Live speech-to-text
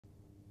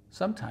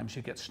Sometimes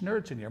you get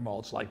snurds in your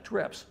molds like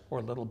drips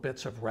or little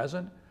bits of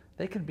resin.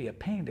 They can be a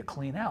pain to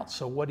clean out,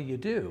 so what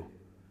do?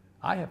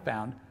 I have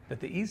found that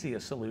the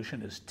easiest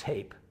solution is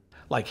tape.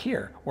 Like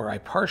here, where I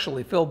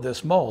partially filled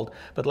this mold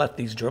but left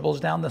these dribbles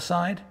down the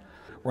side.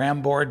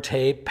 Ramboard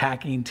tape,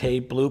 packing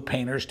tape, blue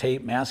painter's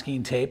tape,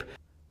 masking tape.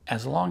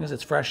 As long as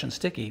it's fresh and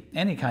sticky,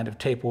 any kind of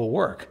tape will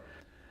work.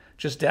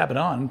 Just dab it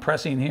on,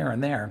 pressing here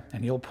and there,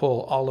 and you'll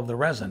pull all of the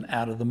resin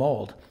out of the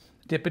mold.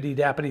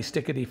 Dippity-dappity,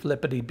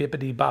 stickity-flippity,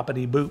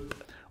 bippity-boppity-boop.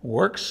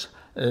 Works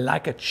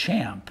like a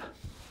champ.